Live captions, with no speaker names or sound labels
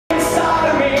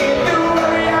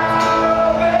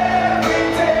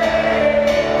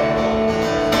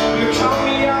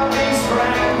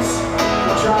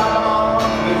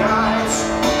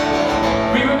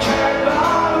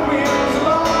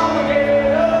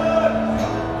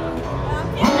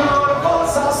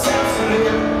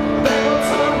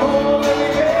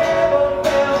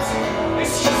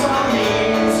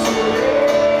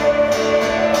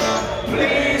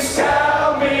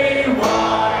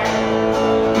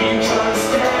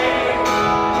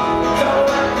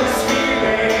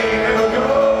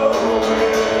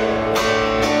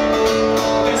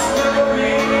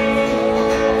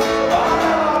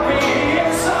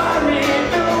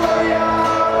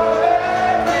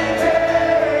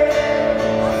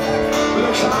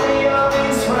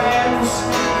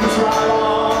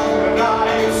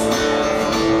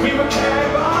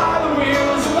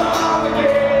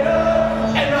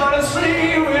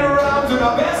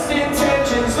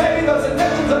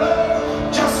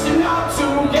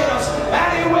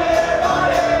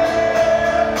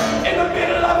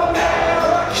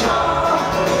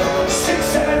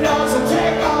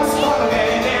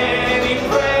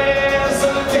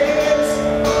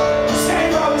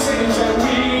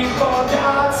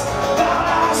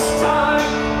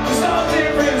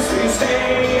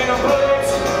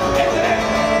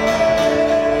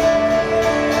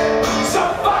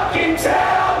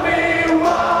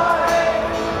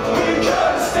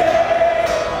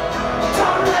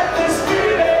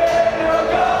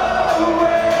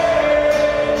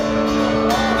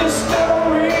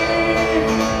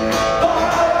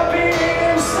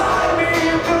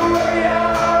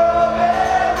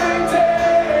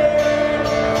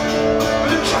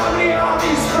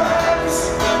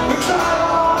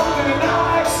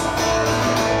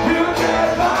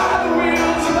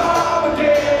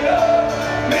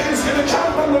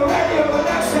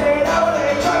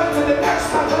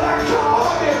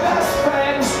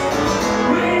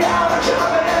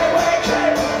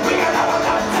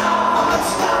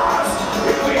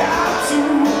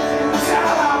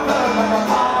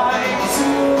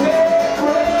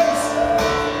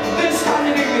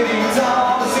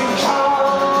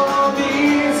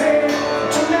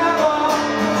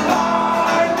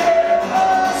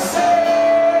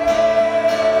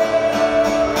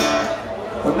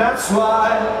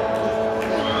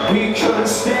gonna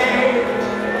stay.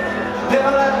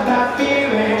 Never let that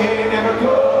feeling ever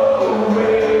go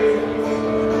away.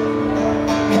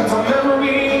 Cause our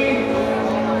memory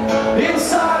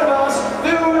inside of us,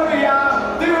 through every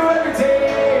hour, through every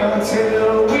day,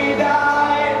 until we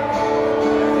die.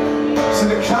 So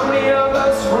the company of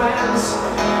those friends,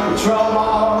 we drove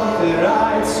off the